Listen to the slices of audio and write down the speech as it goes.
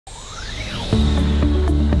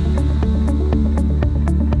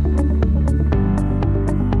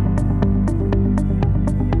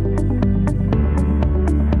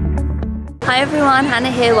everyone, Hannah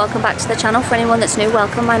here. Welcome back to the channel. For anyone that's new,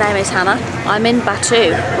 welcome. My name is Hannah. I'm in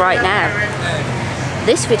Batu right now.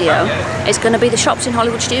 This video is going to be the shops in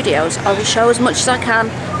Hollywood Studios. I will show as much as I can,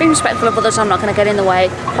 be respectful of others. I'm not going to get in the way.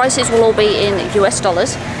 Prices will all be in US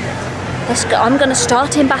dollars. Let's go. I'm going to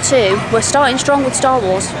start in Batu. We're starting strong with Star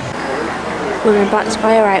Wars. We're in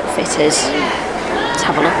Bayer Outfitters. Let's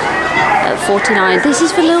have a look. At 49. This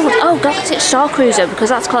is for little. Oh, Galactic Star Cruiser, because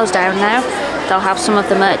that's closed down now. They'll have some of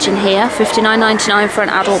the merch in here. $59.99 for an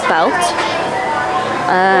adult belt.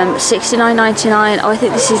 $69.99. Oh, I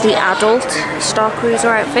think this is the adult Star Cruiser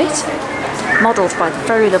outfit, modelled by the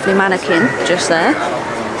very lovely mannequin just there.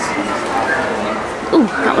 Ooh,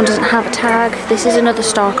 that one doesn't have a tag. This is another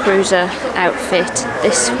Star Cruiser outfit.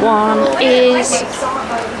 This one is,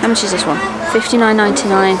 how much is this one?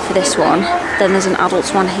 $59.99 for this one. Then there's an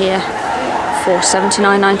adult's one here for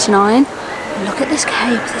 $79.99. Look at this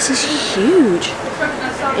cape. This is huge.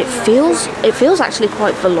 It feels actually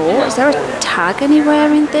quite velour. Is there a tag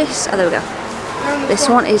anywhere in this? Oh, there we go. This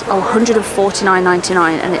one is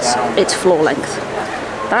 $149.99 and it's floor length.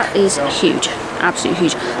 That is huge, absolutely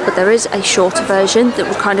huge. But there is a shorter version that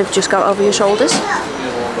will kind of just go over your shoulders.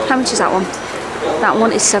 How much is that one? That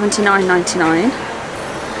one is $79.99.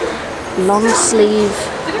 Long sleeve.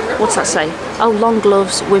 What's that say? Oh, long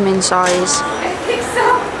gloves, women's size.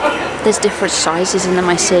 There's different sizes in them,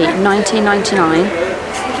 I see. $19.99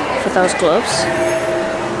 for those gloves.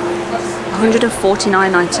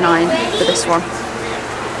 $149.99 for this one.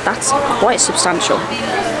 That's quite substantial.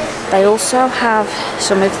 They also have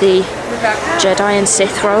some of the Jedi and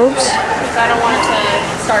Sith robes.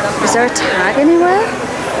 Is there a tag anywhere?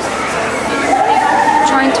 I'm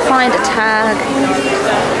trying to find a tag.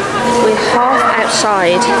 We're half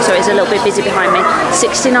outside, so it's a little bit busy behind me.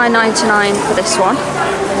 $69.99 for this one.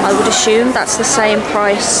 I would assume that's the same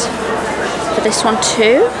price for this one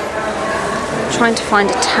too. I'm trying to find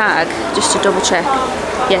a tag just to double check.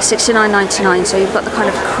 Yeah, $69.99. So you've got the kind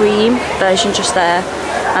of cream version just there,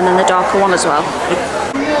 and then the darker one as well.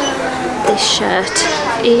 This shirt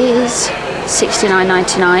is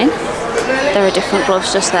 $69.99. There are different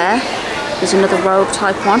gloves just there. There's another robe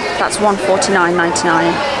type one. That's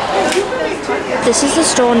 $149.99. This is the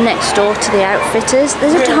store next door to the Outfitters.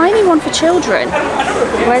 There's a tiny one for children.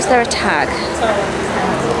 Where's there a tag?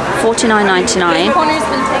 $49.99.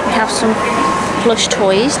 We have some plush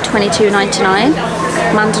toys, $22.99.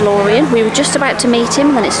 Mandalorian. We were just about to meet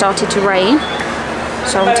him, then it started to rain.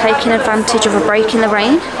 So I'm taking advantage of a break in the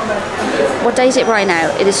rain. What day is it right now?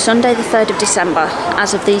 It is Sunday the 3rd of December.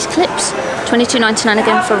 As of these clips, $22.99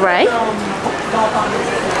 again for Ray.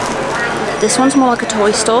 This one's more like a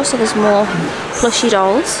toy store, so there's more plushy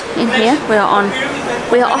dolls in here. We are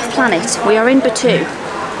off planet. We are in Batu,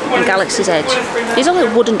 in Galaxy's Edge. These are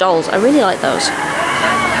like wooden dolls. I really like those.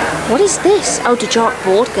 What is this? Oh, Didnt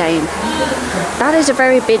board game. That is a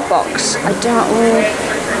very big box.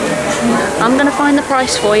 I'm gonna find the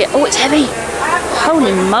price for you. Oh, it's heavy.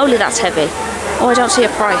 Holy moly, that's heavy. Oh, I don't see a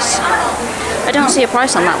price. I don't see a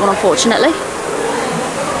price on that one, unfortunately.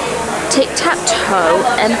 Tic-tac-toe,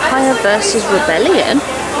 Empire versus Rebellion.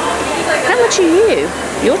 How much are you?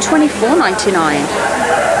 You're $24.99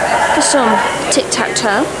 for some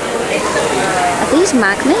tic-tac-toe. Are these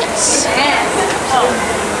magnets?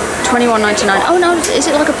 $21.99. Oh no, is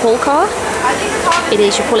it like a pull car? It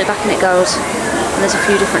is. You pull it back and it goes. And there's a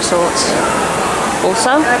few different sorts.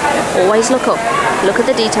 Also, always look up. Look at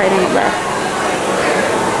the detailing up there.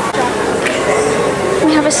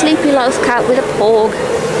 We have a sleepy loaf cat with a porg.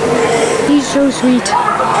 He's so sweet.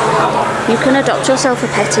 You can adopt yourself a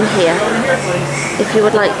pet in here if you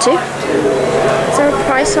would like to. Is there a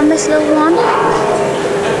price on this little one?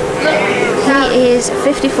 He is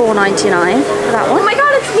 $54.99 for that one. Oh my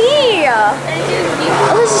god, it's me!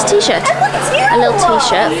 Oh, there's this t-shirt. A little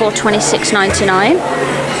t-shirt for $26.99.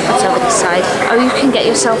 That's over this side. Oh, you can get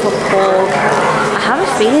yourself a porg. I have a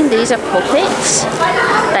feeling these are puppets.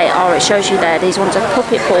 They are, it shows you there. These ones are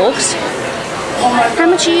puppet porgs. How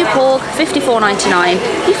much are you, porg? $54.99.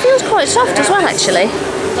 He feels quite soft as well, actually.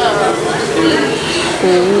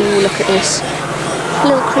 Ooh, look at this.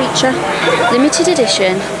 Little creature. Limited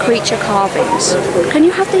edition creature carvings. Can you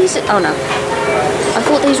have these? Oh no. I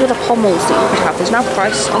thought these were the pommels that you could have. There's no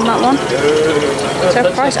price on that one. Is there a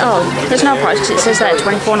price? Oh, there's no price because it says there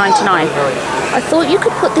 $24.99. I thought you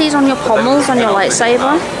could put these on your pommels on your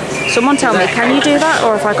lightsaber. Someone tell me, can you do that,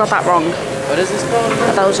 or have I got that wrong? What is this called?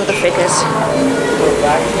 Those are the figures.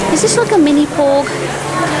 Is this like a mini porg?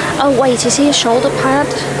 Oh wait, is he a shoulder pad?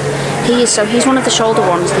 He is, so he's one of the shoulder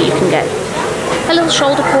ones that you can get. A little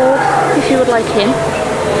shoulder porg, if you would like him.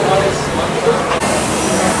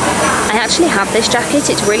 I actually have this jacket,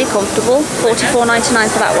 it's really comfortable.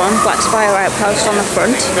 $44.99 for that one. Black Spire Outpost on the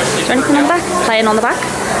front. Is there anything on the back? Playing on the back.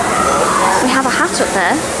 We have a hat up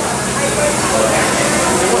there.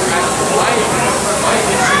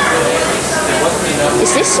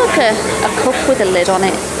 Is this like a cup with a lid on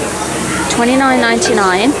it?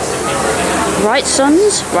 $29.99. Bright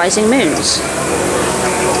Suns, Rising Moons.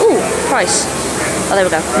 Ooh, price. Oh, there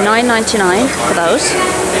we go. $9.99 for those.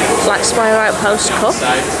 Black Spire Outpost cup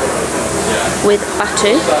with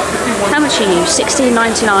batu. How much are you?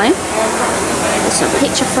 $16.99. There's some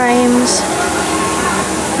picture frames.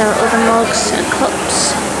 There are other mugs and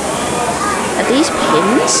cups. Are these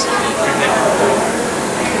pins?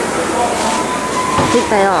 I think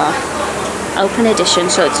they are. Open edition,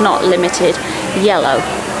 so it's not limited. Yellow.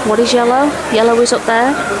 What is yellow? Yellow is up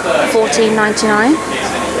there. $14.99.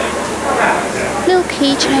 Little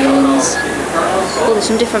keychains. Oh, there's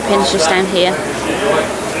some different pins just down here.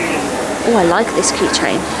 Oh, I like this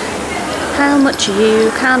keychain. How much are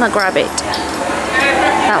you? Can I grab it?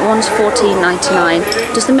 That one's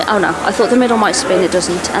 $14.99. Does the oh no, I thought the middle might spin, it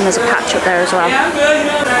doesn't. And there's a patch up there as well.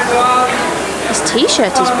 This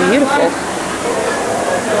t-shirt is beautiful.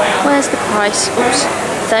 Where's the price? Oops.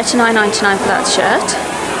 $39.99 for that shirt.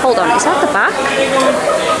 Hold on, is that the back?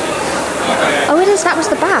 Oh, it is. That was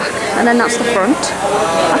the back. And then that's the front.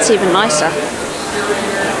 That's even nicer.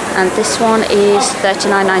 And this one is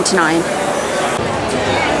 $39.99.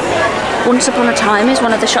 Once Upon a Time is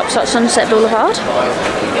one of the shops at Sunset Boulevard.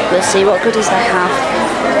 We'll see what goodies they have.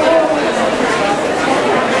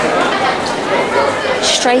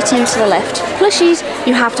 Straight into the left. Plushies.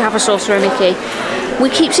 You have to have a Sorcerer Mickey. We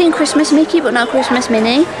keep seeing Christmas Mickey, but no Christmas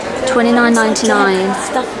Minnie. $29.99.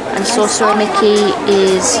 And Sorcerer Mickey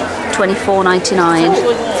is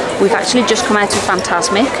 $24.99. We've actually just come out of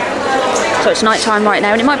Fantasmic, so it's night time right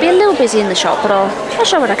now, and it might be a little busy in the shop, but I'll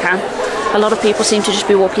show what I can. A lot of people seem to just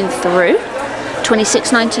be walking through.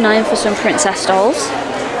 $26.99 for some princess dolls.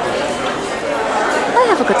 They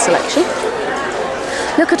have a good selection.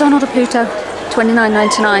 Look at Donald Pluto,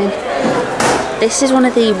 $29.99. This is one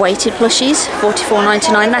of the weighted plushies,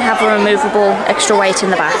 $44.99. They have a removable extra weight in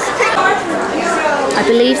the back. I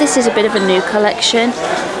believe this is a bit of a new collection,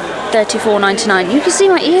 $34.99. You can see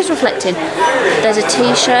my ears reflecting. There's a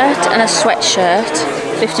t-shirt and a sweatshirt,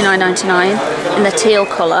 $59.99 in the teal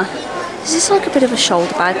colour. This is like a bit of a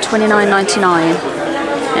shoulder bag, $29.99.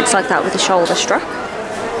 It's like that with a shoulder strap.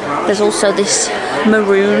 There's also this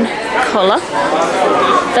maroon colour,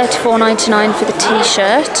 $34.99 for the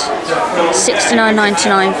t-shirt,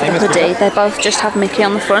 $69.99 for the hoodie. They both just have Mickey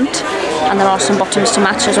on the front, and there are some bottoms to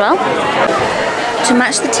match as well. To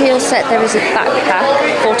match the teal set, there is a backpack,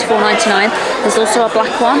 $44.99. There's also a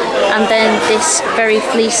black one, and then this very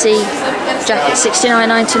fleecy jacket,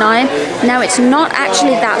 $69.99. Now, it's not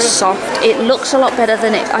actually that soft. It looks a lot better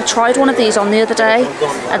than it. I tried one of these on the other day,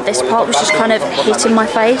 and this part was just kind of hitting my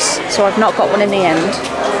face, so I've not got one in the end.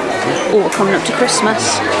 Oh, we're coming up to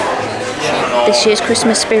Christmas. This year's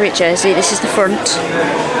Christmas spirit jersey. This is the front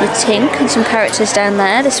with Tink and some characters down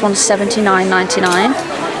there. This one's $79.99.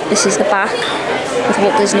 This is the back with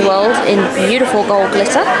Walt Disney World in beautiful gold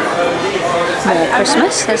glitter. More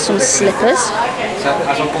Christmas. There's some slippers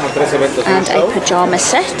and a pyjama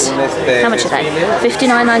set. How much are they?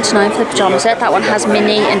 $59.99 for the pyjama set. That one has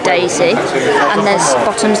Minnie and Daisy, and there's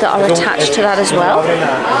bottoms that are attached to that as well.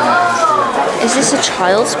 Is this a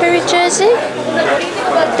child spirit jersey?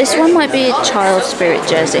 This one might be a child spirit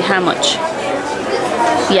jersey. How much?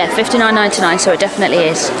 Yeah, $59.99, so it definitely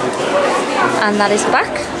is. And that is the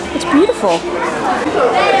back. It's beautiful.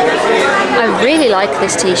 I really like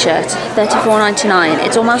this t-shirt, $34.99.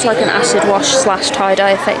 It's almost like an acid wash /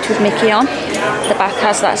 tie-dye effect with Mickey on. The back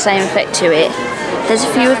has that same effect to it. There's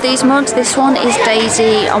a few of these mugs. This one is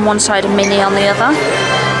Daisy on one side and Minnie on the other.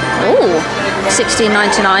 Ooh,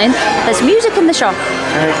 $16.99. There's music in the shop.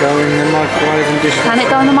 Can it go in the microwave and dishwasher? Can it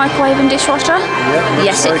go in the microwave and dishwasher? Yep,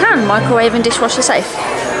 yes, it can. Microwave and dishwasher safe.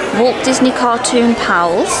 Walt Disney Cartoon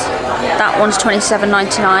Pals. That one's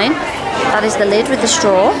 $27.99. That is the lid with the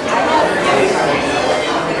straw.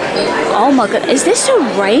 Oh my god, is this a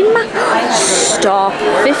rain mat? Stop.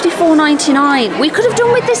 $54.99. We could have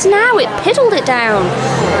done with this now. It piddled it down.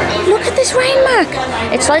 Look at this rain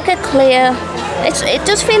mat. It's like a clear... It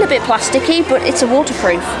does feel a bit plasticky, but it's a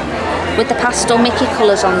waterproof with the pastel Mickey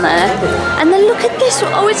colours on there. And then look at this.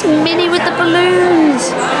 Oh, it's Minnie with the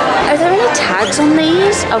balloons. Are there any tags on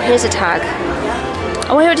these? Oh, here's a tag.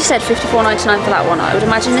 Oh, I already said $54.99 for that one. I would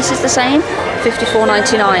imagine this is the same.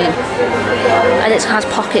 $54.99. And it has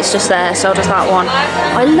pockets just there, so does that one.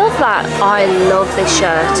 I love that. I love this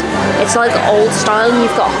shirt. It's like old style, and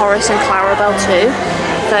you've got Horace and Clarabelle too.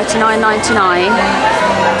 $39.99.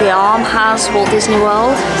 The arm has Walt Disney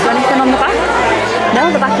World. Is there anything on the back? No,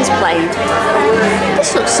 the back is plain.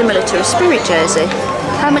 This looks similar to a Spirit jersey.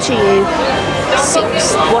 How much are you?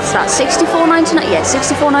 What's that? $64.99? Yeah,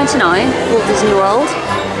 $64.99. Walt Disney World.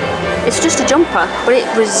 It's just a jumper, but it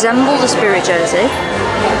resembles a Spirit jersey.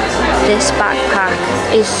 This backpack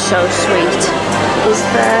is so sweet. Is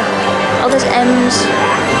there... Oh, there's M's.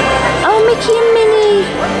 Oh, Mickey and Minnie.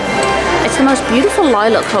 It's the most beautiful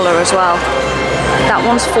lilac colour as well. That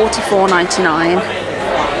one's $44.99.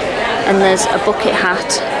 And there's a bucket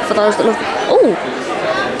hat for those that love... Oh,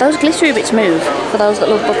 those glittery bits move for those that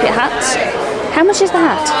love bucket hats. How much is the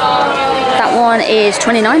hat? That one is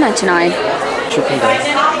 $29.99.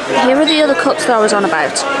 Here are the other cups that I was on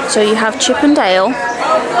about. So you have Chip and Dale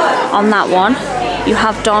on that one. You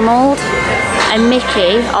have Donald and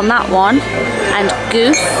Mickey on that one. And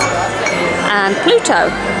Goof and Pluto.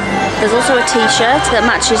 There's also a t-shirt that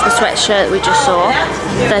matches the sweatshirt we just saw.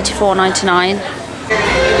 $34.99.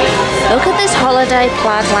 Look at this holiday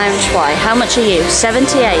plaid loungefly. How much are you?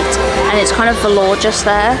 $78. And it's kind of velour just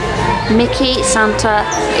there. Mickey, Santa,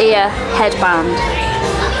 ear, headband.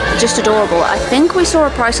 Just adorable. I think we saw a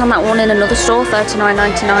price on that one in another store,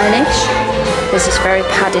 $39.99-ish. There's this very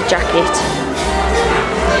padded jacket.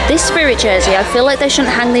 This Spirit jersey, I feel like they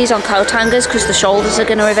shouldn't hang these on coat hangers because the shoulders are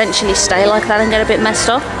going to eventually stay like that and get a bit messed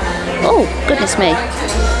up. Oh, goodness me.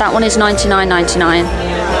 That one is $99.99.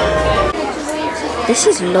 This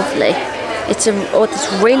is lovely. It's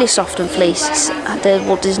really soft and fleece. The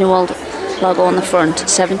Walt Disney World logo on the front,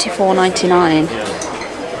 $74.99.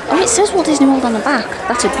 Oh, it says Walt Disney World on the back.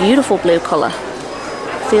 That's a beautiful blue colour.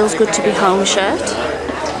 Feels good to be home shirt.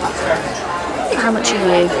 How much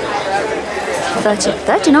are you?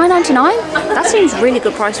 $39.99? That seems really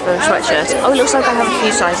good price for a sweatshirt. Oh, it looks like I have a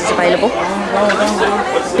few sizes available.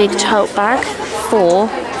 Big tote bag for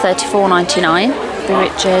 $34.99.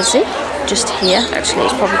 Spirit jersey, just here. Actually,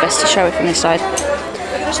 it's probably best to show it from this side.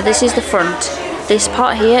 So this is the front. This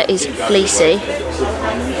part here is fleecy.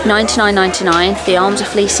 $99.99. The arms are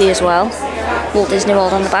fleecy as well. Walt Disney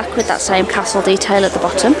World on the back with that same castle detail at the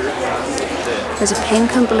bottom. There's a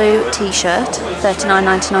pink and blue t-shirt,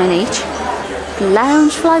 $39.99 each.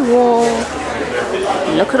 Loungefly wall.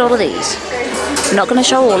 Look at all of these. I'm not going to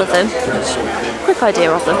show all of them. Just a quick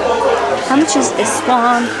idea of them. How much is this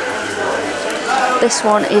one? This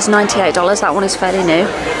one is $98. That one is fairly new.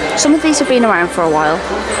 Some of these have been around for a while.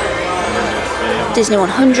 Disney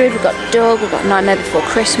 100, we've got Doug, we've got Nightmare Before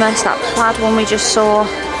Christmas, that plaid one we just saw,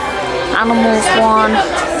 Animals one,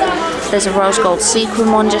 there's a rose gold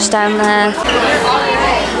sequin one just down there.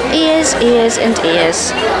 Ears, ears and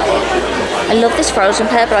ears. I love this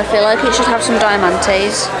Frozen pair, but I feel like it should have some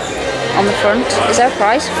diamantes on the front. Is there a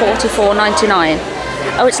price? $44.99.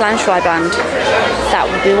 Oh, it's Loungefly band. That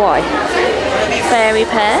would be why. Fairy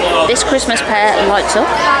pair. This Christmas pair lights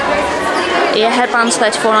up. Ear headbands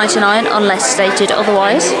 $34.99 unless stated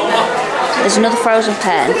otherwise. There's another Frozen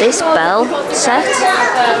pair. This Belle set,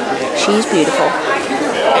 she's beautiful.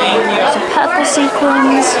 Some purple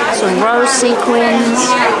sequins, some rose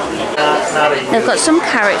sequins. They've got some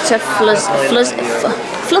character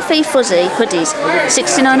fluffy fuzzy hoodies,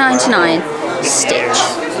 $69.99. Stitch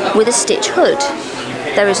with a Stitch hood.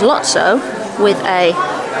 There is Lotso with a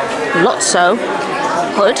Lotso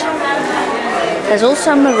hood. There's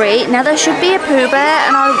also Marie. Now there should be a Pooh Bear,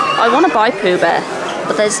 and I want to buy Pooh Bear,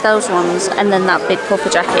 but there's those ones, and then that big puffer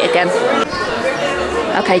jacket again.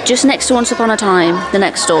 Okay, just next to Once Upon a Time, the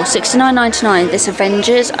next store, $69.99. This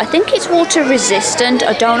Avengers, I think it's water resistant.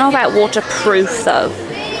 I don't know about waterproof though,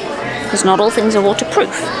 because not all things are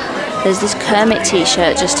waterproof. There's this Kermit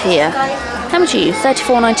t-shirt just here. How much are you?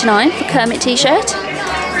 $34.99 for Kermit t-shirt.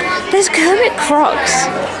 There's Kermit Crocs.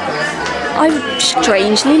 I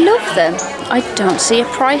strangely love them. I don't see a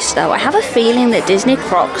price though. I have a feeling that Disney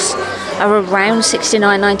Crocs are around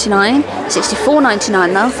 $69.99,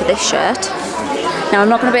 $64.99 though for this shirt. Now I'm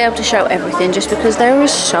not going to be able to show everything just because there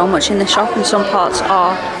is so much in the shop and some parts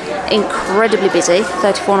are incredibly busy.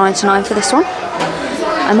 $34.99 for this one.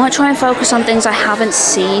 I might try and focus on things I haven't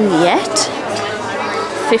seen yet.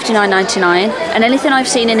 $59.99, and anything I've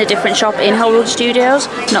seen in a different shop in Hollywood Studios,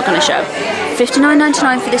 not going to show.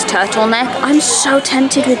 $59.99 for this turtleneck. I'm so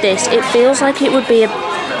tempted with this. It feels like it would be a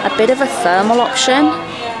bit of a thermal option.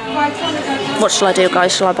 What shall I do,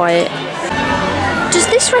 guys? Shall I buy it? Does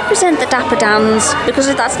this represent the Dapper Dans? Because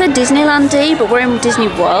that's the Disneyland D, but we're in Disney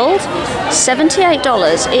World.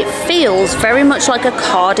 $78. It feels very much like a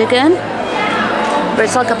cardigan, but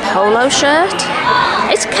it's like a polo shirt.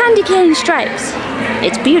 It's candy cane stripes.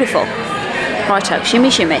 It's beautiful. Righto, shimmy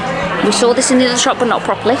shimmy. We saw this in the other shop, but not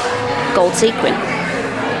properly. Gold sequin.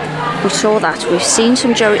 We saw that. We've seen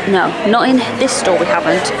some Joey... No, not in this store we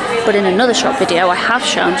haven't, but in another shop video I have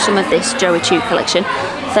shown some of this Joey Chew collection.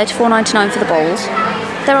 $34.99 for the bowls.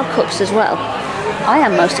 There are cups as well. I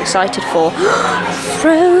am most excited for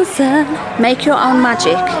Frozen. Make your own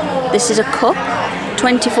magic. This is a cup,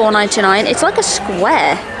 $24.99. It's like a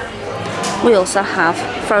square. We also have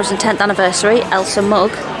Frozen 10th anniversary Elsa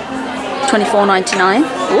mug, $24.99.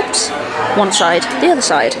 Oops. One side, the other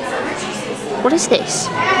side. What is this?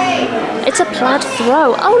 It's a plaid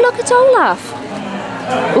throw. Oh, look, it's Olaf.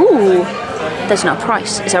 Ooh, there's no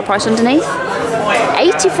price. Is there a price underneath?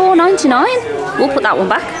 $84.99. We'll put that one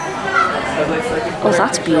back. Oh,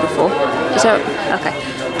 that's beautiful. Is there... Okay,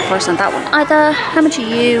 price on that one either. How much are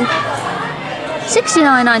you?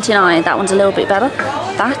 $69.99. That one's a little bit better.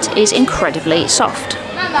 That is incredibly soft.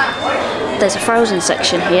 There's a Frozen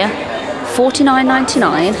section here.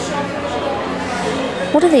 $49.99.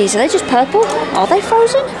 What are these? Are they just purple? Are they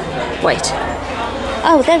frozen? Wait.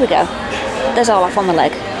 Oh, there we go. There's Olaf on the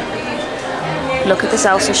leg. Look at this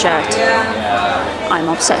Elsa shirt. I'm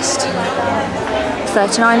obsessed.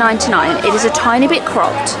 $39.99. It is a tiny bit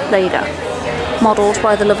cropped. There you go. Modelled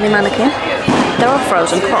by the lovely mannequin. There are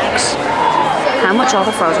Frozen Crocs. How much are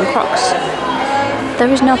the Frozen Crocs?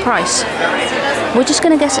 There is no price. We're just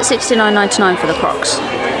going to guess at $69.99 for the Crocs.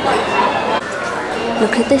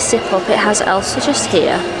 Look at this zip up. It has Elsa just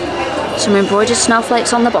here. Some embroidered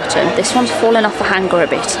snowflakes on the bottom. This one's falling off the hanger a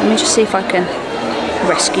bit. Let me just see if I can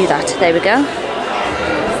rescue that. There we go.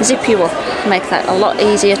 Zip you up. Make that a lot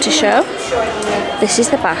easier to show. This is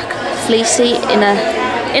the back. Fleecy inner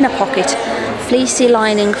pocket. Fleecy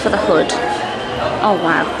lining for the hood. Oh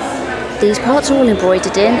wow. These parts are all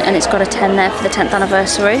embroidered in, and it's got a 10 there for the 10th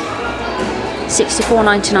anniversary.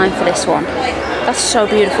 $64.99 for this one. That's so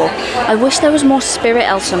beautiful. I wish there was more Spirit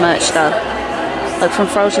Elsa merch though. Like from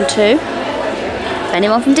Frozen 2. If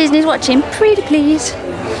anyone from Disney's watching, pretty please.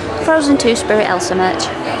 Frozen 2 Spirit Elsa merch.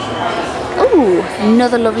 Ooh,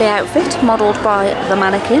 another lovely outfit modelled by the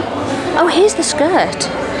mannequin. Oh, here's the skirt.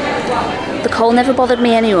 The coal never bothered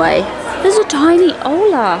me anyway. There's a tiny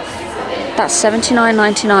Olaf. That's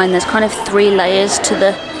 $79.99. There's kind of 3 layers to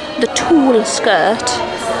the tulle skirt.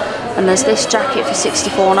 And there's this jacket for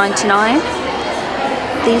 $64.99.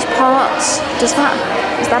 These parts, is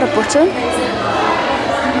that a button?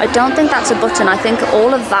 I don't think that's a button. I think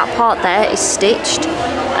all of that part there is stitched,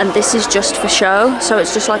 and this is just for show. So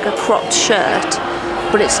it's just like a cropped shirt,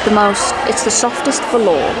 but it's the softest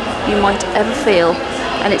velour you might ever feel,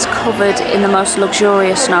 and it's covered in the most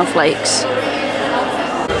luxurious snowflakes.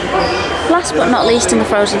 Last but not least in the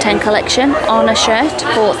Frozen 10 collection, Anna shirt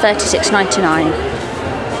for $36.99.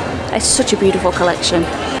 It's such a beautiful collection.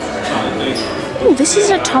 Oh, this is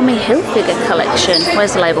a Tommy Hilfiger collection.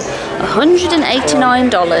 Where's the label?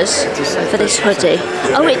 $189 for this hoodie.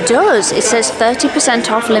 Oh, it does. It says 30%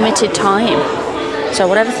 off limited time. So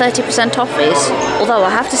whatever 30% off is. Although I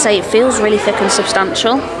have to say it feels really thick and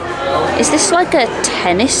substantial. Is this like a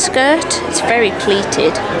tennis skirt? It's very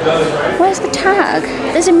pleated. Where's the tag?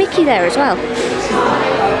 There's a Mickey there as well.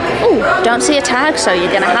 Oh, don't see a tag, so you're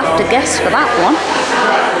going to have to guess for that one.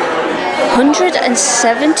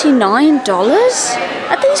 $179?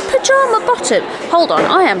 Are these pajama bottom? Hold on,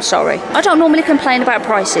 I am sorry. I don't normally complain about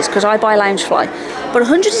prices because I buy Loungefly, but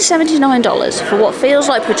 $179 for what feels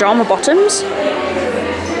like pajama bottoms?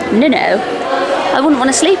 No. I wouldn't want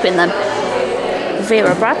to sleep in them.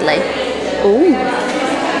 Vera Bradley. Ooh.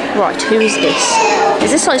 Right, who is this?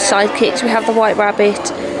 Is this like sidekicks? We have the White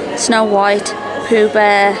Rabbit, Snow White, Pooh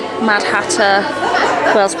Bear, Mad Hatter,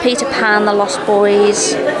 who else? Peter Pan, the Lost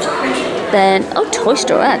Boys. Then, oh, Toy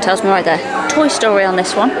Story, that tells me right there. Toy Story on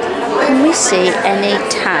this one. Can we see any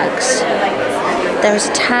tags? There is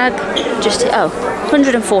a tag just, oh,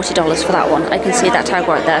 $140 for that one. I can see that tag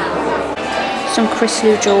right there. Some Chris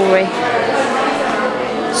Lou jewellery.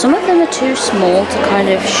 Some of them are too small to kind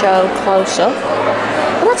of show close up.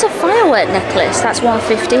 Well, that's a firework necklace. That's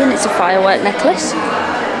 $150 and it's a firework necklace.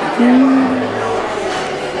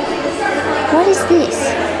 What is this?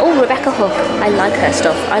 Oh, Rebecca Hook. I like her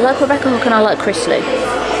stuff. I like Rebecca Hook and I like Chris Lou.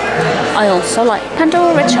 I also like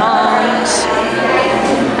Pandora charms.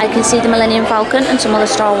 I can see the Millennium Falcon and some other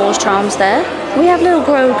Star Wars charms there. We have little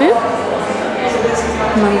Grogu.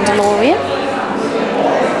 Mandalorian.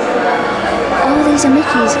 Oh, these are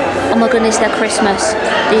Mickeys. Oh my goodness, they're Christmas.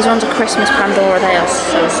 These ones are Christmas Pandora. They are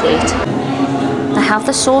so sweet. They have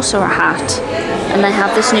the Sorcerer hat. And they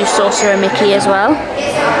have this new Sorcerer Mickey as well.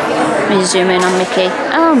 Let me zoom in on Mickey.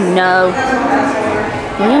 Oh no.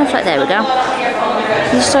 There we go.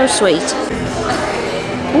 He's so sweet.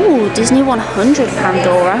 Ooh, Disney 100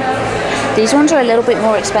 Pandora. These ones are a little bit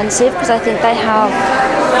more expensive because I think they have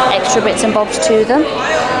extra bits and bobs to them.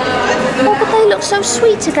 Oh, but they look so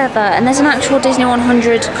sweet together. And there's an actual Disney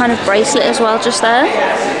 100 kind of bracelet as well just there.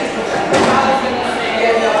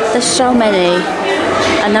 There's so many.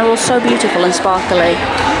 And they're all so beautiful and sparkly.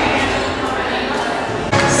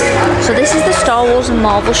 So this is the Star Wars and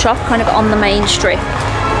Marvel shop kind of on the main strip.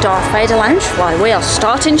 Darth Vader Lounge. Why, we are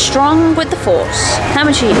starting strong with the Force. How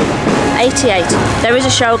much are you? 88. There is a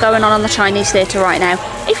show going on the Chinese theatre right now.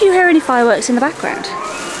 If you hear any fireworks in the background.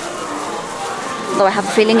 Though I have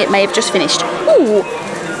a feeling it may have just finished. Ooh,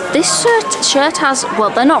 this shirt has, well,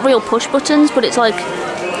 they're not real push buttons, but it's like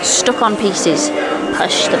stuck on pieces.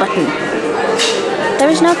 Push the button. There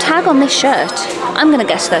is no tag on this shirt. I'm going to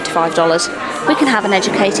guess $35. We can have an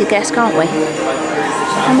educated guess, can't we?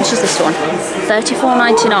 How much is this one?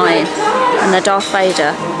 $34.99. And they're Darth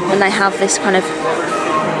Vader. And they have this kind of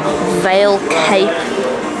veil cape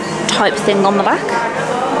type thing on the back.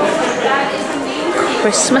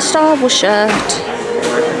 Christmas Star Wars shirt.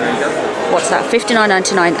 What's that?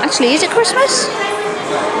 $59.99. Actually, is it Christmas?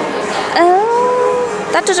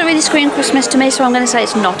 That doesn't really scream Christmas to me, so I'm going to say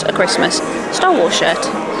it's not a Christmas Star Wars shirt,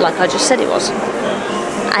 like I just said it was.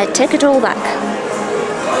 I take it all back.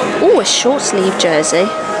 Oh, a short sleeve jersey.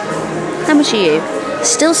 How much are you?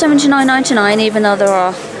 Still $79.99, even though there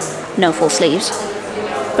are no full sleeves.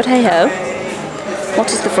 But hey ho.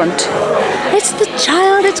 What is the front? It's the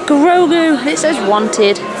child, it's Grogu. It says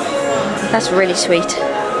wanted. That's really sweet.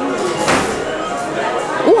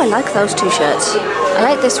 Oh, I like those two shirts. I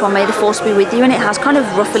like this one, May the Force be with you, and it has kind of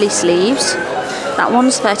ruffly sleeves. That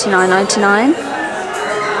one's $39.99.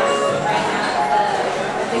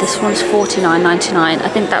 This one's $49.99. I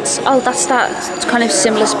think that's, oh, that's that kind of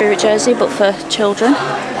similar spirit jersey, but for children.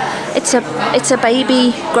 It's a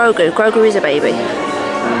baby Grogu. Grogu is a baby.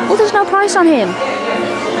 Oh, there's no price on him.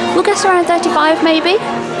 We'll guess around 35 maybe.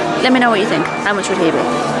 Let me know what you think. How much would he be?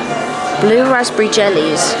 Blue raspberry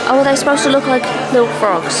jellies. Oh, are they supposed to look like little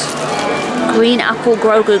frogs? Green apple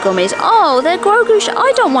Grogu gummies. Oh, they're Grogu.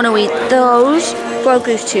 I don't want to eat those.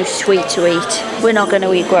 Grogu's too sweet to eat. We're not going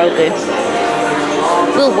to eat Grogu.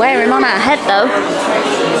 We'll wear him on our head though.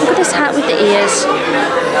 Look at this hat with the ears.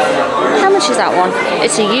 How much is that one?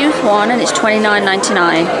 It's a youth one and it's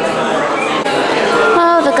 $29.99.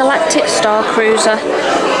 Oh, the Galactic Star Cruiser.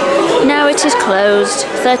 No, it is closed.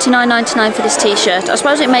 $39.99 for this t-shirt. I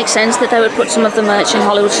suppose it makes sense that they would put some of the merch in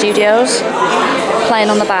Hollywood Studios playing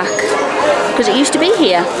on the back, because it used to be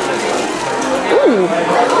here. Ooh,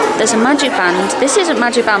 there's a Magic Band. This isn't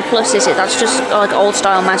Magic Band Plus, is it? That's just like old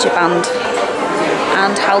style Magic Band.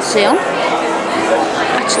 And Halcyon.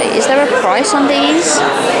 Actually, is there a price on these?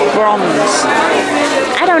 Bronze.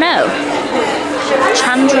 I don't know.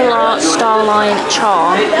 Chandrila Starline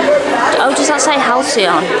Charm. Oh, does that say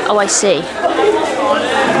Halcyon? Oh, I see.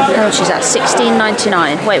 How much is that?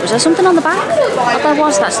 $16.99. Wait, was there something on the back? Oh, there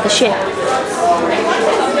was. That's the ship.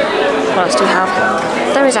 What else do we have?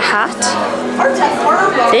 There is a hat.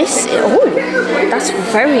 This, oh, that's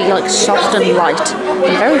very like soft and light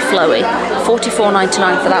and very flowy.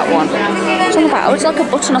 $44.99 for that one. What's on the back? Oh, it's like a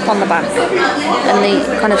button up on the back and the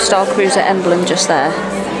kind of Star Cruiser emblem just there.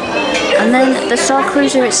 And then the Star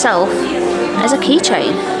Cruiser itself has a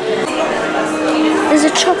keychain. There's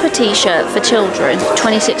a Chopper t-shirt for children,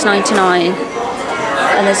 $26.99.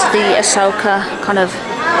 And there's the Ahsoka kind of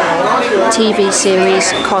TV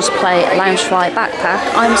series cosplay Loungefly backpack.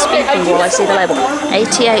 I'm speaking while I see the label.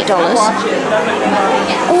 $88.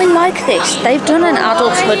 Oh, I like this. They've done an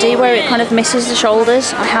adult's hoodie where it kind of misses the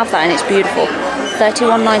shoulders. I have that and it's beautiful.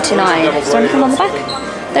 $31.99. Is there anything on the back?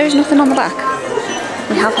 There is nothing on the back.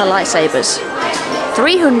 We have her lightsabers.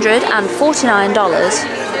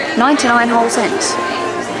 $349. 99 whole cents.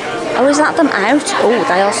 Oh, is that them out? Oh,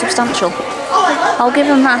 they are substantial. I'll give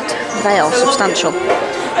them that. They are substantial.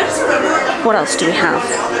 What else do we have?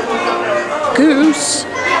 Goose.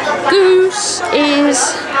 Goose is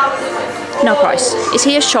no price. Is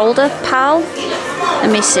he a shoulder pal? Let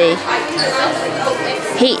me see.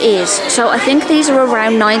 He is. So I think these are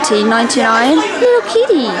around $19.99. Little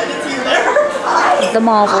kitty. The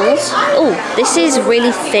Marvels. Oh, this is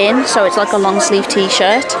really thin, so it's like a long sleeve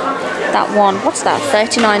t-shirt. That one, what's that?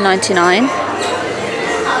 $39.99.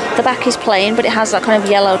 The back is plain, but it has that kind of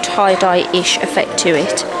yellow tie-dye-ish effect to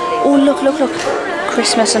it. Oh, look, look, look.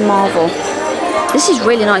 Christmas and Marvel. This is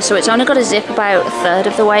really nice. So it's only got a zip about a third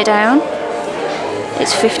of the way down.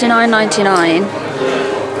 It's $59.99.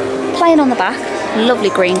 Plain on the back. Lovely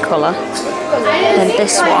green colour. Then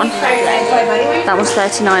this one. That one's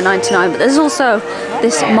 $39.99. But there's also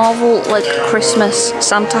this Marvel like Christmas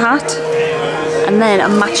Santa hat. And then a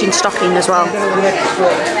matching stocking as well.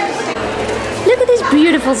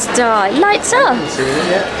 beautiful star. It lights up.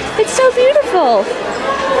 It's so beautiful.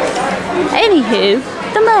 Anywho,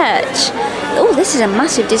 the merch. Oh, this is a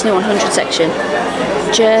massive Disney 100 section.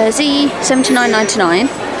 Jersey, $79.99.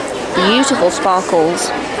 Beautiful sparkles.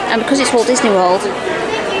 And because it's Walt Disney World,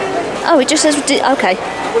 oh, it just says, okay,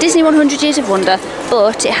 Disney 100 Years of Wonder,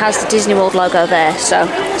 but it has the Disney World logo there, so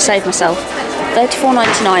save myself.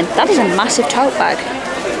 $34.99. That is a massive tote bag.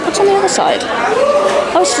 What's on the other side?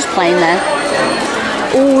 Oh, it's just plain there.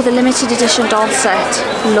 Oh, the limited edition doll set.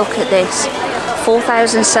 Look at this.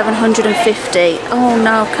 $4,750. Oh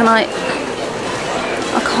no, can I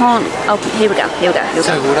can't open. Here we go.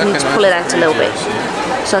 I need to pull it out a little bit.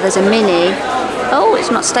 So there's a Minnie. Oh, it's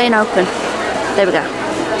not staying open. There we go.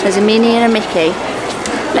 There's a Minnie and a Mickey.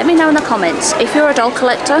 Let me know in the comments, if you're a doll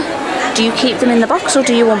collector, do you keep them in the box or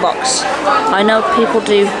do you unbox? I know people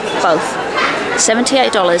do both.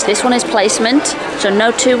 $78. This one is placement, so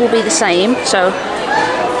no two will be the same. So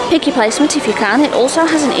pick your placement if you can. It also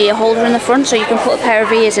has an ear holder in the front, so you can put a pair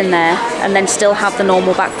of ears in there and then still have the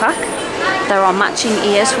normal backpack. There are matching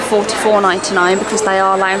ears for $44.99 because they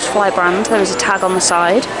are Loungefly brand. There is a tag on the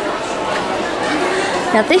side.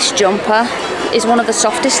 Now this jumper is one of the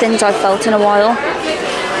softest things I've felt in a while,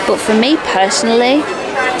 but for me personally,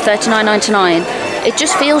 $39.99, it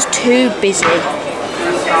just feels too busy,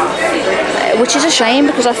 which is a shame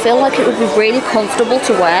because I feel like it would be really comfortable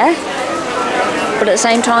to wear, but at the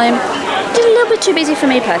same time, just a little bit too busy for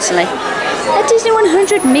me personally. A Disney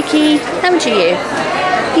 100 Mickey, how much are you?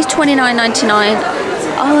 He's $29.99.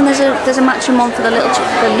 Oh, and there's a matching one for the little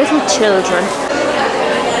children.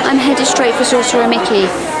 I'm headed straight for Sorcerer Mickey.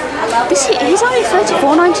 He's only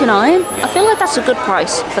 $34.99. I feel like that's a good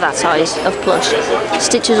price for that size of plush.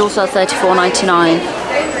 Stitch is also $34.99.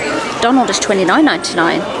 Donald is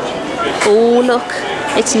 $29.99. Oh look,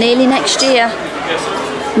 it's nearly next year.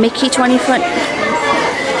 Mickey he's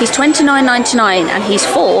 $29.99 and he's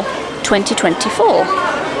for 2024.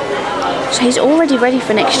 So he's already ready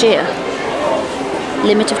for next year.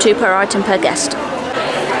 Limit of 2 per item per guest.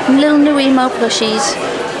 Little new emo plushies.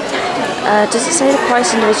 Does it say the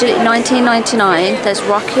price individually? $19.99. There's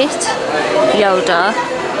Rocket, Yoda,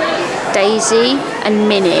 Daisy and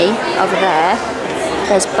Minnie over there.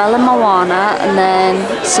 There's Bella Moana, and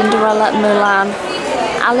then Cinderella, Mulan,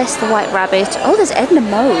 Alice the White Rabbit. Oh, there's Edna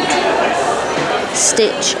Mode,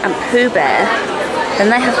 Stitch and Pooh Bear. Then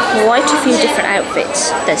they have quite a few different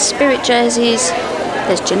outfits. There's spirit jerseys,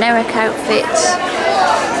 there's generic outfits,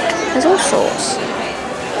 there's all sorts.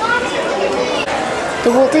 The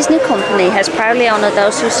Walt Disney Company has proudly honoured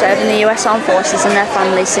those who served in the US Armed Forces and their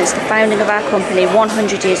families since the founding of our company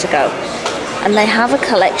 100 years ago. And they have a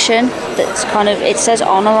collection that's kind of, it says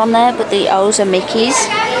honour on there, but the O's are Mickey's.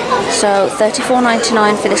 So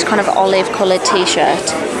 $34.99 for this kind of olive coloured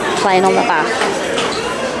t-shirt, plain on the back.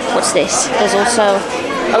 What's this? There's also,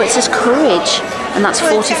 oh, it says Courage, and that's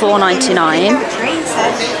 $44.99.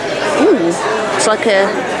 Ooh, it's like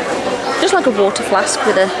just like a water flask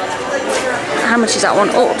with a, how much is that one?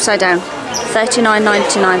 Oh, upside down.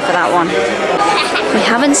 $39.99 for that one. We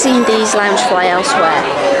haven't seen these Loungefly elsewhere.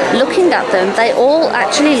 Looking at them, they all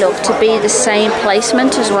actually look to be the same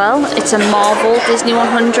placement as well. It's a Marvel Disney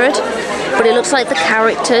 100, but it looks like the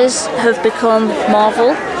characters have become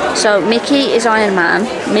Marvel. So Mickey is Iron Man,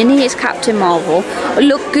 Minnie is Captain Marvel.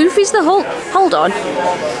 Look, Goofy's the Hulk. Hold on.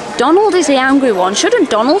 Donald is the angry one. Shouldn't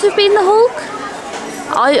Donald have been the Hulk?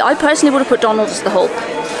 I personally would have put Donald as the Hulk.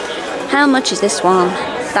 How much is this one?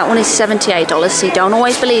 That one is $78. See, don't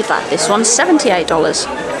always believe that. This one's $78.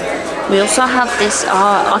 We also have this,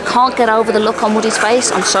 I can't get over the look on Woody's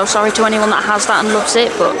face. I'm so sorry to anyone that has that and loves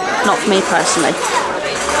it, but not for me personally.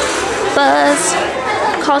 Buzz.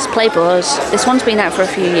 Cosplay Buzz. This one's been out for a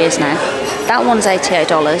few years now. That one's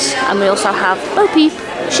 $88. And we also have Bo Peep.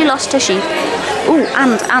 She lost her sheep. Ooh,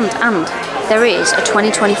 and there is a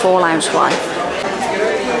 2024 Loungefly.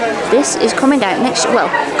 This is coming out next year. Well,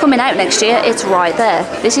 coming out next year, it's right there.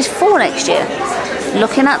 This is for next year.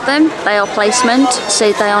 Looking at them, they are placement,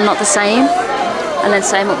 so they are not the same. And then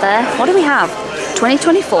same up there. What do we have?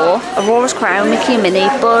 2024, Aurora's Crown, Mickey and Minnie,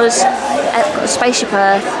 Buzz, Spaceship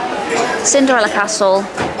Earth, Cinderella Castle,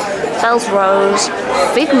 Belle's Rose,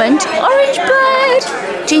 Figment, Orange Bird,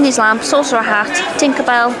 Genie's Lamp, Sorcerer Hat,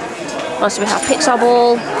 Tinkerbell. What else do we have? Pixar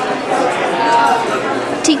Ball,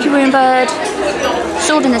 Tiki Room Bird,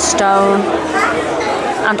 Sword in the Stone,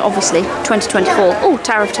 and obviously 2024. Oh,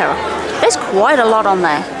 Tower of Terror. There's quite a lot on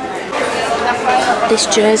there. This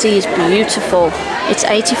jersey is beautiful. It's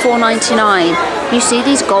 $84.99. You see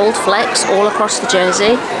these gold flecks all across the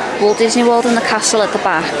jersey. Walt Disney World and the castle at the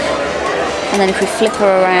back. And then if we flip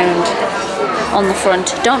her around on the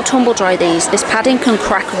front, don't tumble dry these. This padding can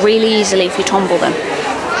crack really easily if you tumble them.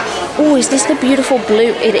 Oh, is this the beautiful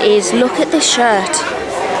blue? It is. Look at this shirt.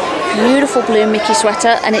 Beautiful blue Mickey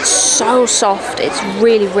sweater, and it's so soft. It's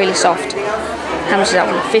really, really soft. How much is that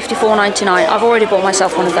one? $54.99. I've already bought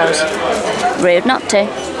myself one of those. Rude not to.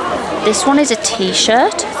 This one is a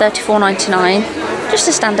t-shirt, $34.99. Just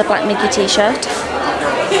a standard black Mickey t-shirt.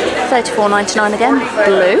 $34.99 again.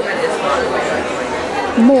 Blue.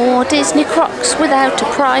 More Disney Crocs without a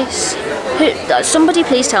price. Somebody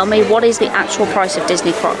please tell me, what is the actual price of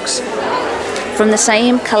Disney Crocs? From the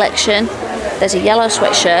same collection, there's a yellow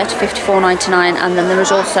sweatshirt, $54.99, and then there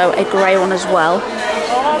is also a grey one as well.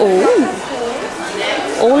 Ooh.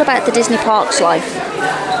 All about the Disney Parks life.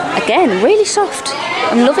 Again, really soft.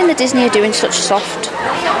 I'm loving that Disney are doing such soft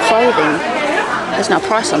clothing. There's no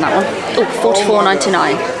price on that one. Oh,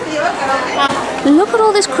 $44.99. Look at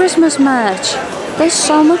all this Christmas merch. There's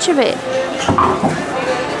so much of it.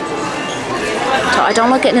 I don't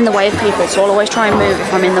like getting in the way of people, so I'll always try and move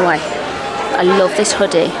if I'm in the way. I love this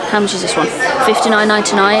hoodie. How much is this one?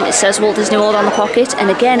 $59.99. It says Walt Disney World on the pocket,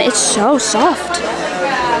 and again, it's so soft.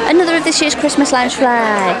 Another of this year's Christmas lounge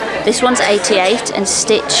fly. This one's 88, and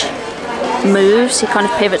Stitch moves. He kind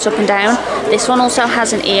of pivots up and down. This one also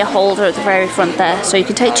has an ear holder at the very front there, so you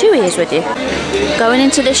can take 2 ears with you. Going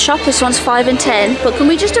into this shop, this one's 5 and 10, but can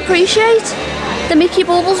we just appreciate the Mickey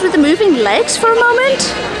baubles with the moving legs for a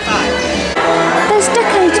moment? There's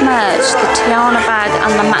decade merch, the Tiana bag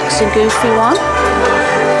and the Max and Goofy one.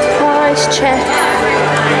 Price check.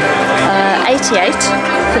 88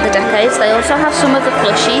 for the decades. They also have some of the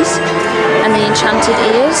plushies and the enchanted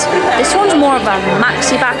ears. This one's more of a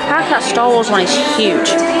maxi backpack. That Star Wars one is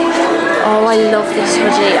huge. Oh, I love this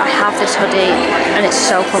hoodie. I have this hoodie and it's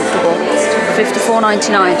so comfortable.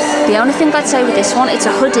 $54.99. The only thing I'd say with this one, it's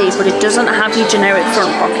a hoodie, but it doesn't have your generic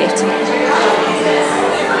front pocket.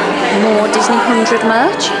 More Disney 100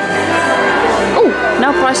 merch. Oh,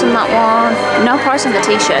 no price on that one. No price on the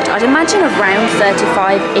t-shirt. I'd imagine around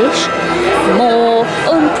 35-ish. More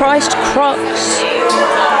unpriced Crocs.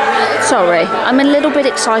 Sorry, I'm a little bit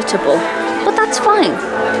excitable, but that's fine.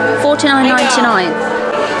 $49.99.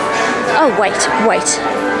 Oh, wait.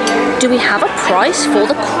 Do we have a price for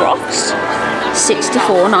the Crocs?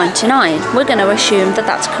 $64.99. We're going to assume that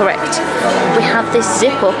that's correct. We have this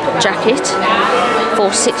zip-up jacket for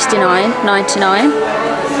 $69.99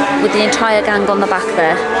 with the entire gang on the back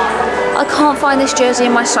there. I can't find this jersey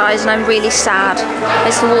in my size and I'm really sad.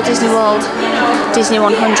 It's the Walt Disney World Disney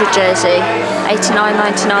 100 jersey,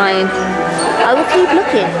 $89.99. I will keep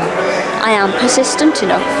looking. I am persistent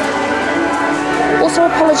enough. Also,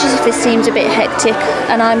 apologies if this seems a bit hectic,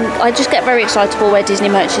 and I just get very excitable where Disney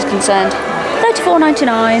merch is concerned.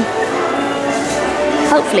 $34.99.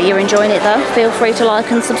 Hopefully you're enjoying it though. Feel free to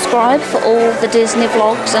like and subscribe for all the Disney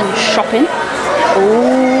vlogs and shopping.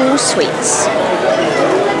 Ooh, sweets.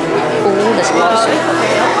 Ooh, there's a lot of sweets.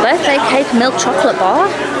 Birthday cake milk chocolate bar,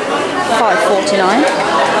 $5.49.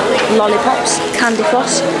 Lollipops, candy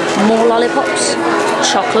floss, more lollipops,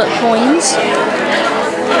 chocolate coins.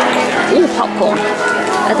 Ooh, popcorn.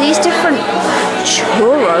 Are these different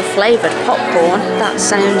churro flavoured popcorn? That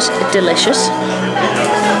sounds delicious.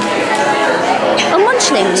 A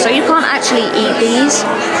munchling, so you can't actually eat these,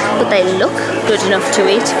 but they look good enough to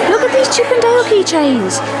eat. Look at these Chip and Dale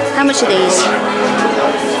keychains. How much are these?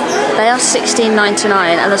 They are $16.99,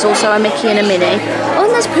 and there's also a Mickey and a Minnie. Oh,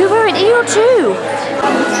 and there's Pooh Bear and Eeyore too.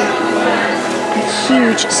 A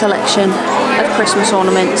huge selection of Christmas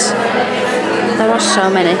ornaments. There are so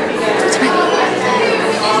many.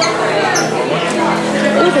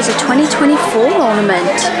 Oh, there's a 2024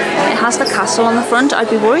 ornament. It has the castle on the front. I'd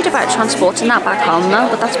be worried about transporting that back home though,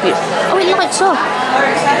 but that's beautiful. Oh, it lights up.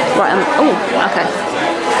 Right, oh, okay.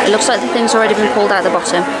 It looks like the thing's already been pulled out the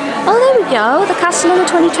bottom. Oh, there we go. The castle and the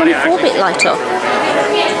 2024 bit light up.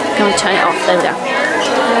 Can we turn it off? There we go.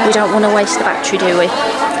 We don't want to waste the battery, do we?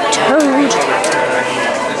 Toad.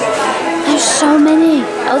 There's so many.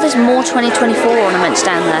 Oh, there's more 2024 ornaments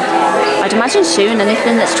down there. I'd imagine soon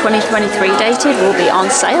anything that's 2023 dated will be on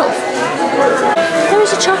sale. There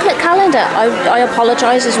is a chocolate calendar. I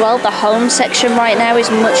apologise as well. The home section right now is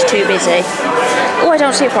much too busy. Oh, I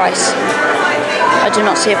don't see a price. I do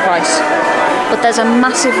not see a price. But there's a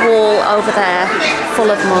massive wall over there full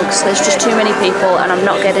of mugs. There's just too many people and I'm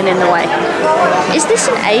not getting in the way. Is this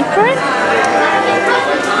an apron?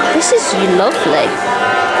 This is lovely.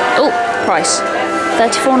 Oh, price.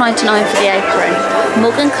 $34.99 for the apron.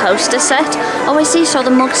 Mug and coaster set. Oh, I see, so the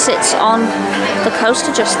mug sits on the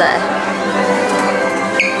coaster just there.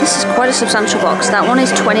 This is quite a substantial box. That one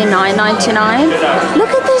is $29.99. Look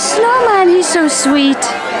at this snowman, he's so sweet.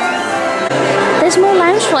 There's more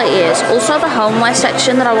Loungefly ears. Also the homeware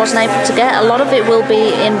section that I wasn't able to get. A lot of it will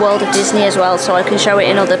be in World of Disney as well, so I can show it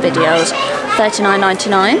in other videos.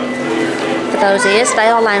 $39.99 for those ears. They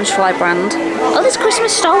are Loungefly brand. Oh, there's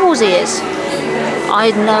Christmas Star Wars ears.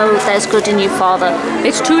 I know there's good in you, Father.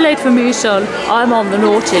 It's too late for me, son. I'm on the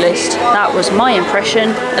naughty list. That was my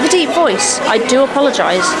impression of a deep voice. I do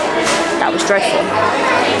apologise. That was dreadful.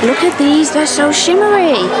 Look at these, they're so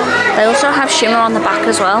shimmery. They also have shimmer on the back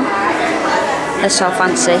as well. They're so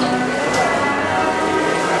fancy.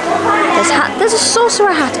 There's a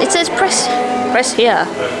sorcerer hat. It says press here.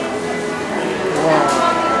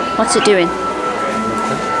 What's it doing?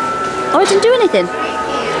 Oh, it didn't do anything.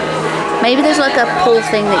 Maybe there's like a pull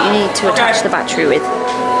thing that you need to attach the battery with.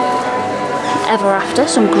 Ever after,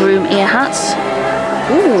 some groom ear hats.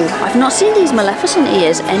 Ooh, I've not seen these Maleficent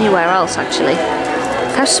ears anywhere else actually.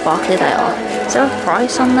 Look how sparkly they are. Is there a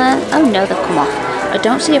price on there? Oh no, they've come off. I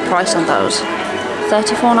don't see a price on those.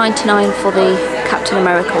 $34.99 for the Captain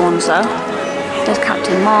America ones though. There's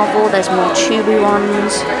Captain Marvel, there's more tubey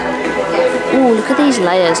ones. Ooh, look at these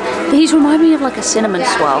layers. These remind me of like a cinnamon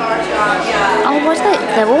swirl. Oh, what are they?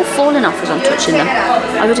 They're all falling off as I'm touching them.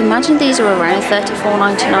 I would imagine these are around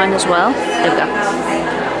 $34.99 as well. There we go.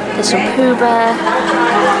 There's some Pooh Bear.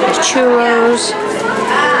 There's churros.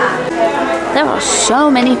 There are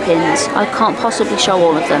so many pins. I can't possibly show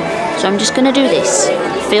all of them. So I'm just going to do this.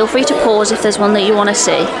 Feel free to pause if there's one that you want to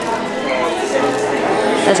see.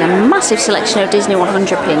 There's a massive selection of Disney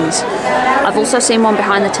 100 pins. I've also seen one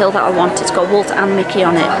behind the till that I want. It's got Walt and Mickey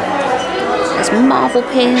on it. There's Marvel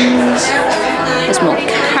pins. There's more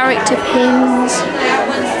character pins.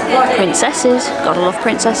 Princesses. Gotta love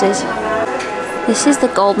princesses. This is the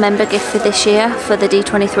gold member gift for this year for the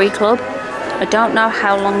D23 club. I don't know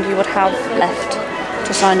how long you would have left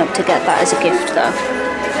to sign up to get that as a gift though.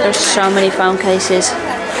 There's so many phone cases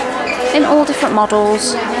in all different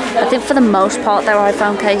models. I think for the most part they're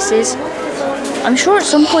iPhone cases. I'm sure at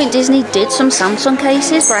some point Disney did some Samsung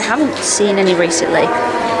cases, but I haven't seen any recently.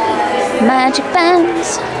 Magic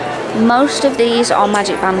bands. Most of these are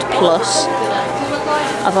Magic Band Plus.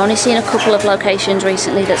 I've only seen a couple of locations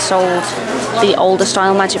recently that sold the older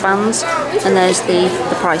style Magic Bands, and there's the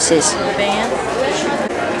prices.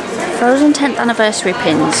 Frozen 10th anniversary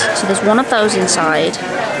pins. So there's one of those inside.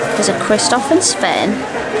 There's a Kristoff and Sven.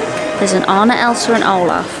 There's an Anna, Elsa and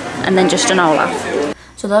Olaf, and then just an Olaf.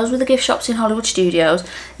 So those were the gift shops in Hollywood Studios.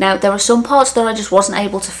 Now there are some parts that I just wasn't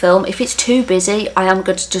able to film. If it's too busy, I am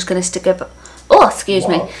just going to stick up. Oh, excuse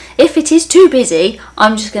me. If it is too busy,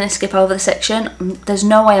 I'm just going to skip over the section. There's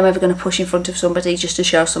no way I'm ever going to push in front of somebody just to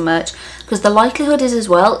show some merch, because the likelihood is as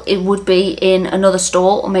well it would be in another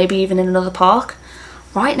store or maybe even in another park.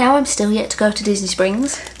 Right now I'm still yet to go to Disney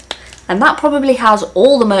Springs, and that probably has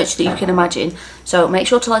all the merch that you can imagine. So make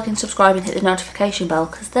sure to like and subscribe and hit the notification bell,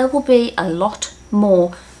 because there will be a lot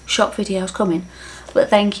more shop videos coming. But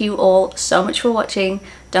thank you all so much for watching.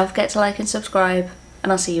 Don't forget to like and subscribe,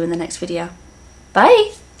 and I'll see you in the next video.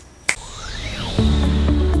 Bye!